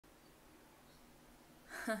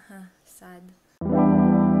Sad.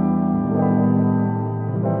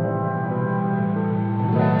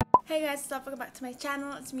 Hey guys, welcome back to my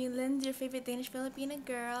channel. It's me, Lindsay, your favorite Danish Filipino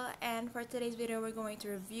girl, and for today's video we're going to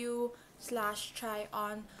review slash try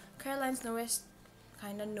on Careline's newest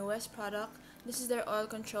product. This is their oil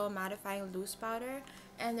control mattifying loose powder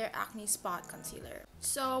and their acne spot concealer.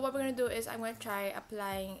 So what we're gonna do is I'm gonna try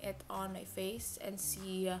applying it on my face and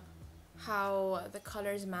see how the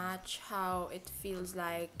colors match, how it feels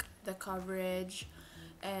like, the coverage,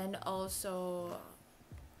 and also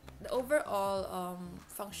the overall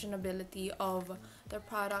functionability of the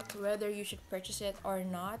product, whether you should purchase it or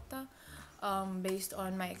not, based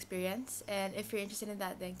on my experience. And if you're interested in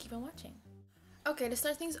that, then keep on watching. Okay, to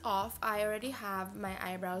start things off, I already have my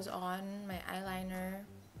eyebrows on, my eyeliner.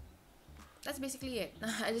 That's basically it.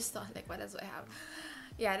 I just thought, like, what else do I have?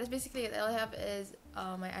 Yeah, that's basically it. All I have is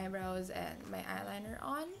my eyebrows and my eyeliner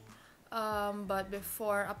on. But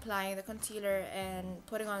before applying the concealer and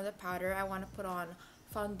putting on the powder, I want to put on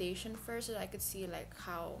foundation first so that I could see like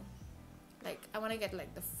how, like, I want to get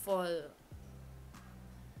like the full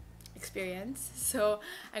experience. So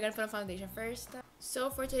I'm gonna put on foundation first.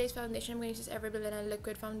 So for today's foundation, I'm going to use this Everbelina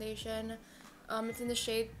liquid foundation. It's in the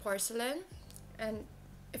shade Porcelain, and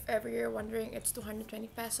if ever you're wondering, it's 220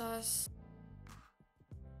 pesos.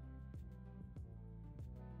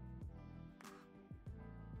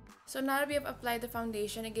 So now that we have applied the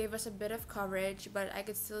foundation, it gave us a bit of coverage, but I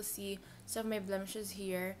could still see some of my blemishes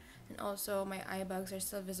here, and also my eye bags are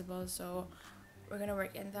still visible, so we're gonna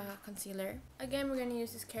work in the concealer. Again, we're gonna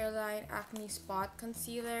use this Careline Acne Spot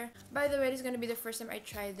Concealer. By the way, this is gonna be the first time I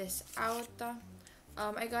try this out.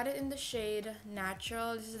 I got it in the shade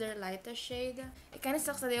Natural. This is their lightest shade. It kind of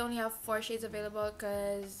sucks that they only have 4 shades available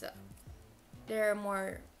because there are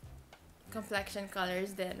more complexion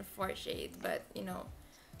colors than 4 shades, but you know,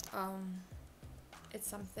 it's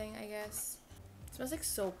something, I guess. It smells like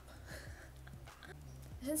soap.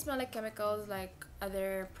 It doesn't smell like chemicals like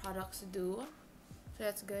other products do, so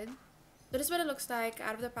that's good. So this is what it looks like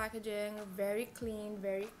out of the packaging. Very clean,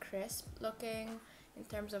 very crisp looking in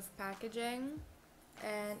terms of packaging,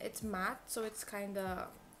 and it's matte, so it's kind of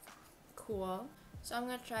cool. So I'm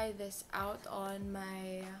gonna try this out on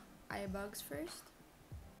my eye bags first.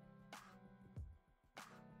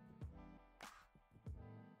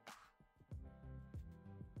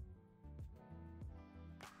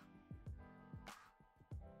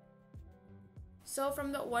 So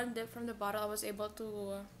from the one dip from the bottle, I was able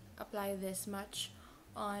to apply this much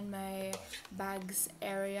on my bags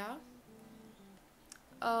area.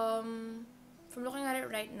 From looking at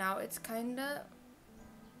it right now, it's kinda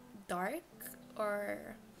dark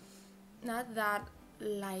or not that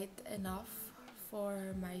light enough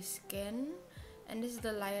for my skin, and this is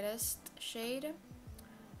the lightest shade.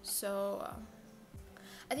 So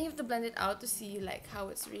I think you have to blend it out to see like how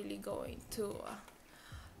it's really going to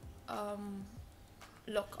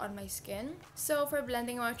look on my skin. So for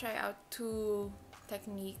blending, I want to try out 2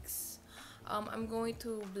 techniques. I'm going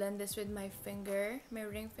to blend this with my finger, my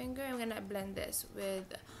ring finger. I'm gonna blend this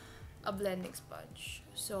with a blending sponge.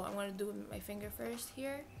 So I'm gonna do my finger first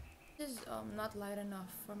here. This is not light enough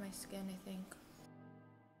for my skin, I think.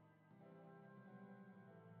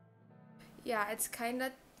 Yeah, it's kind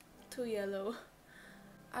of too yellow.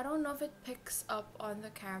 I don't know if it picks up on the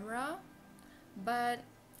camera, but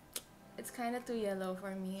it's kind of too yellow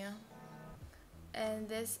for me. And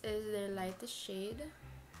this is their lightest shade.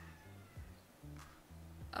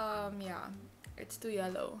 Yeah, it's too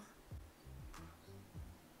yellow.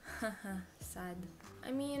 Sad.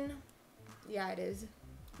 I mean, yeah, it is.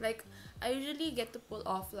 Like, I usually get to pull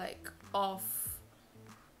off like off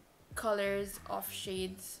colors, off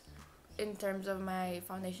shades in terms of my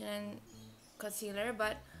foundation and concealer,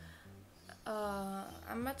 but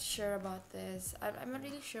I'm not sure about this. I'm not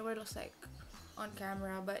really sure what it looks like on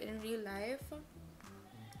camera, but in real life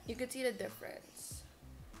you could see the difference,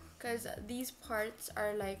 because these parts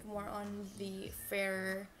are like more on the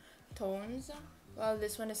fair tones, while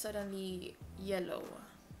this one is suddenly yellow.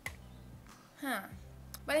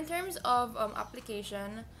 But in terms of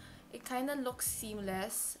application, it kind of looks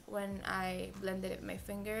seamless when I blended it with my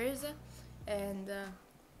fingers, and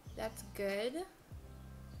that's good.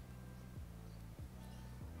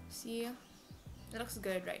 See, it looks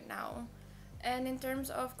good right now. And in terms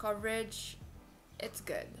of coverage, it's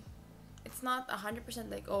good. It's not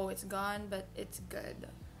 100% like, oh, it's gone, but it's good.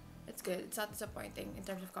 It's good. It's not disappointing in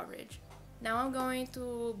terms of coverage. Now I'm going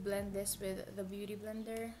to blend this with the Beauty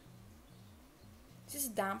Blender. This is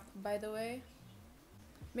damp, by the way.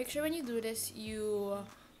 Make sure when you do this, you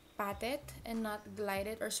pat it and not glide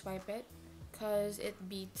it or swipe it, because it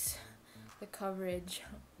beats the coverage.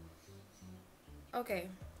 Okay,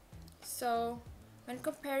 so when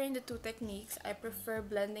comparing the two techniques, I prefer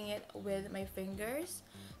blending it with my fingers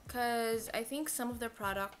because I think some of the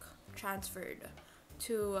product transferred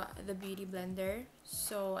to the beauty blender,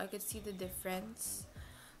 so I could see the difference.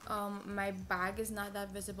 My bag is not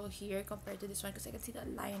that visible here compared to this one because I can see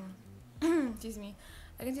that line. Excuse me,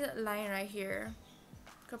 I can see that line right here.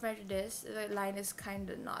 Compared to this, the line is kind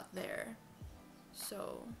of not there.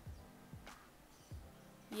 So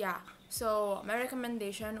yeah, so my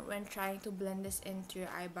recommendation when trying to blend this into your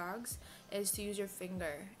eye bags is to use your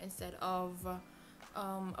finger instead of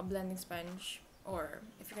a blending sponge, or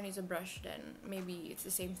if you're gonna use a brush, then maybe it's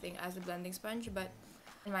the same thing as a blending sponge, but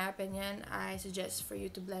in my opinion, I suggest for you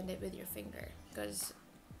to blend it with your finger because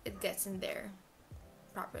it gets in there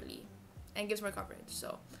properly and gives more coverage.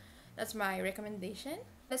 So that's my recommendation.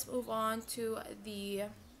 Let's move on to the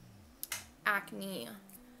acne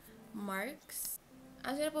marks.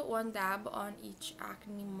 I'm gonna put one dab on each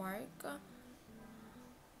acne mark.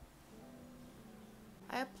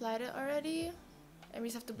 I applied it already. I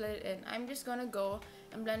just have to blend it in. I'm just gonna go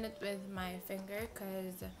and blend it with my finger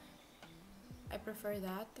because I prefer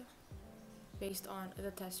that based on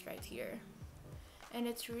the test right here. And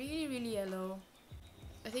it's really, really yellow.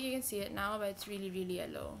 I think you can see it now, but it's really, really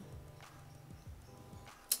yellow.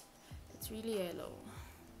 It's really yellow.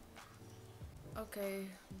 Okay,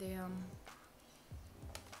 damn.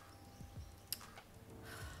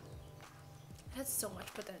 It has so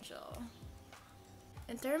much potential.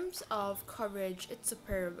 In terms of coverage, it's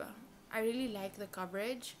superb. I really like the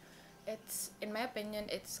coverage. It's, in my opinion,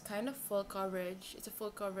 it's kind of full coverage. It's a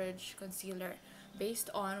full coverage concealer based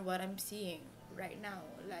on what I'm seeing right now.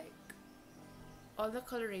 Like, all the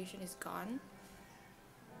coloration is gone.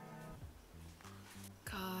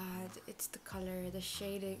 God, it's the color, the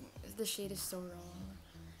shading. The shade is so wrong.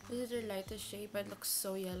 This is the lightest shade, but it looks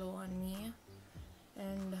so yellow on me.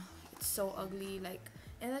 And it's so ugly. Like,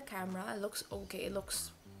 in the camera, it looks okay. It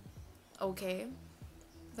looks okay.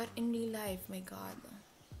 But in real life, my God.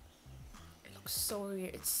 It looks so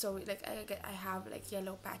weird. It's so, like, I have, like,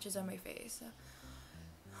 yellow patches on my face.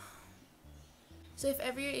 So if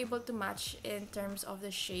ever you're able to match in terms of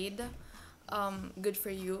the shade, good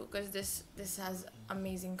for you, because this has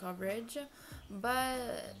amazing coverage.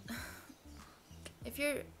 But if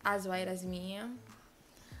you're as white as me,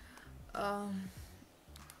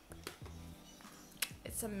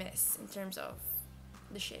 it's a miss in terms of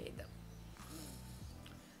the shade.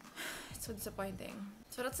 It's so disappointing.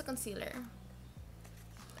 So that's the concealer.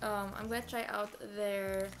 I'm gonna try out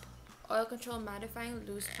their oil control mattifying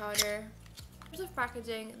loose powder. In terms of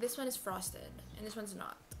packaging, this one is frosted and this one's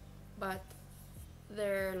not, but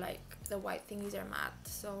they're like, the white thingies are matte.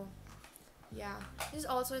 So yeah, this is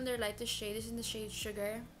also in their lightest shade. This is in the shade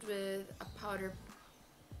Sugar with a powder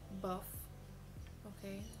buff.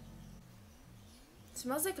 Okay, it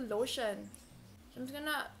smells like lotion. So I'm just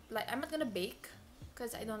gonna, like, I'm not gonna bake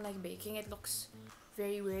because I don't like baking. It looks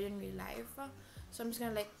very weird in real life. So I'm just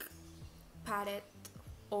gonna like pat it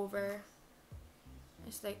over.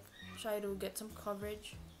 Just like try to get some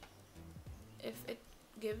coverage. If it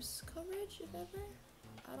gives coverage, if ever.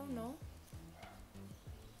 I don't know.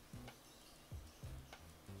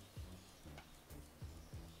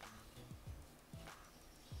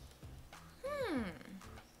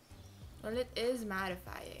 Well, it is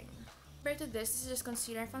mattifying. Compared to this is just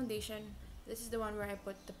concealer and foundation. This is the one where I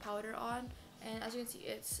put the powder on, and as you can see,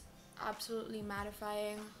 it's absolutely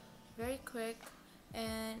mattifying, very quick,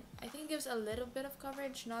 and I think it gives a little bit of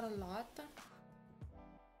coverage, not a lot.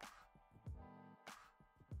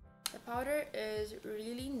 The powder is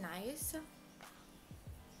really nice.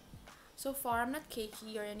 So far, I'm not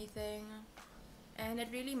cakey or anything, and it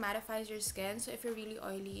really mattifies your skin. So if you're really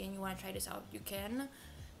oily and you want to try this out, you can,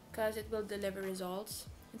 because it will deliver results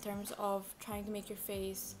in terms of trying to make your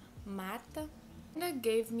face matte. And it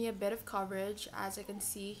gave me a bit of coverage, as I can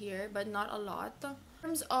see here, but not a lot. In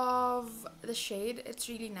terms of the shade, it's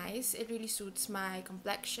really nice. It really suits my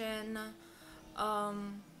complexion.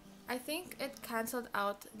 I think it cancelled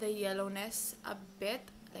out the yellowness a bit,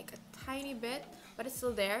 like a tiny bit, but it's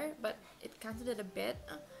still there, but it cancelled it a bit.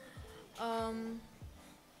 I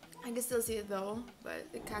can still see it though, but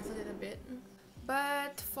it cancelled it a bit.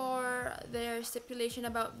 But for their stipulation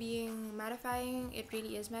about being mattifying, it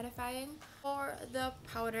really is mattifying. For the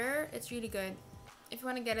powder, it's really good. If you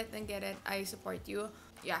want to get it, then get it. I support you.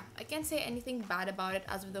 Yeah, I can't say anything bad about it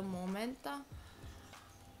as of the moment.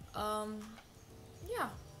 Yeah,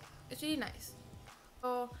 it's really nice.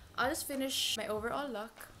 So I'll just finish my overall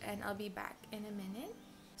look and I'll be back in a minute.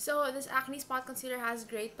 So this acne spot concealer has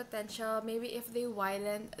great potential. Maybe if they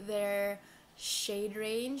widen their shade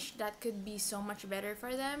range that could be so much better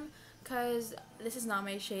for them, because this is not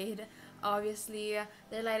my shade. Obviously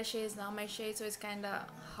their lighter shade is not my shade, so it's kind of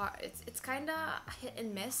hard. It's kind of hit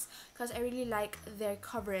and miss, because I really like their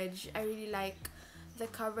coverage. I really like the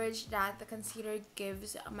coverage that the concealer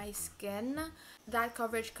gives my skin. That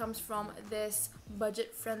coverage comes from this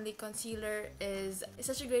budget-friendly concealer. It's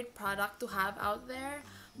such a great product to have out there,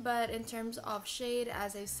 but in terms of shade,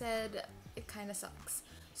 as I said, it kind of sucks.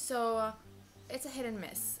 So it's a hit and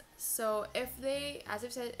miss. So if they, as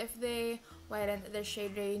I've said, if they widen their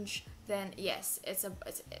shade range, then yes, it's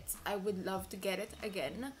I would love to get it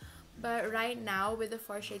again. But right now, with the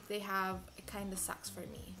 4 shades they have, it kind of sucks for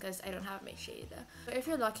me because I don't have my shade. So if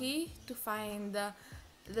you're lucky to find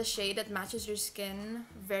the shade that matches your skin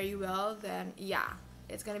very well, then yeah,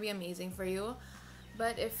 it's gonna be amazing for you.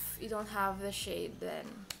 But if you don't have the shade, then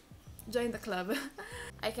join the club.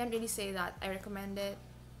 I can't really say that I recommend it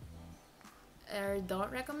or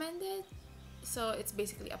don't recommend it, so it's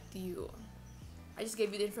basically up to you. I just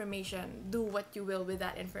gave you the information. Do what you will with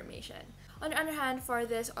that information. On the other hand, for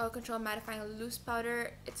this oil control mattifying loose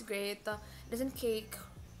powder, it's great. It doesn't cake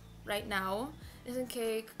right now. It doesn't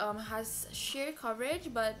cake. Has sheer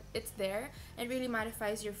coverage, but it's there. It really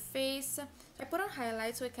mattifies your face. I put on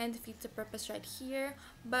highlights, so it kind of defeats the purpose right here.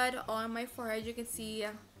 But on my forehead, you can see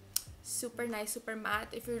super nice, super matte.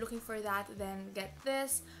 If you're looking for that, then get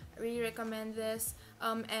this. I really recommend this.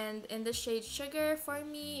 And in the shade Sugar, for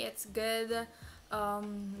me, it's good.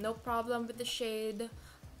 No problem with the shade.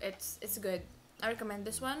 It's good. I recommend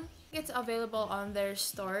this one. It's available on their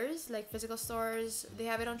stores, like physical stores. They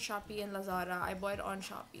have it on Shopee and Lazada. I bought it on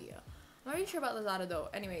Shopee. I'm not really sure about Lazada though.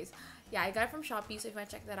 Anyways, yeah, I got it from Shopee, so if you want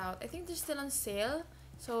to check that out. I think they're still on sale,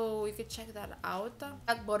 so you could check that out.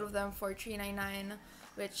 I got both of them for $3.99,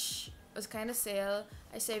 which was kind of sale.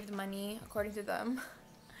 I saved money according to them.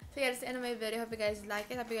 So yeah, that's the end of my video. Hope you guys like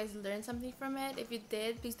it. Hope you guys learned something from it. If you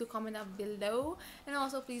did, please do comment down below. And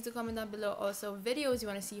also, please do comment down below also videos you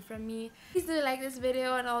want to see from me. Please do like this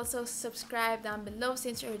video and also subscribe down below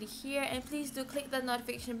since you're already here. And please do click that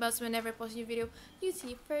notification bell so whenever I post a new video, you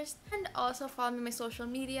see it first. And also follow me on my social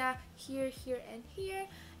media here, here, and here.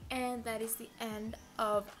 And that is the end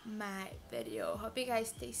of my video. Hope you guys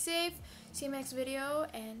stay safe. See you in my next video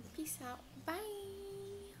and peace out. Bye.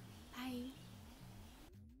 Bye.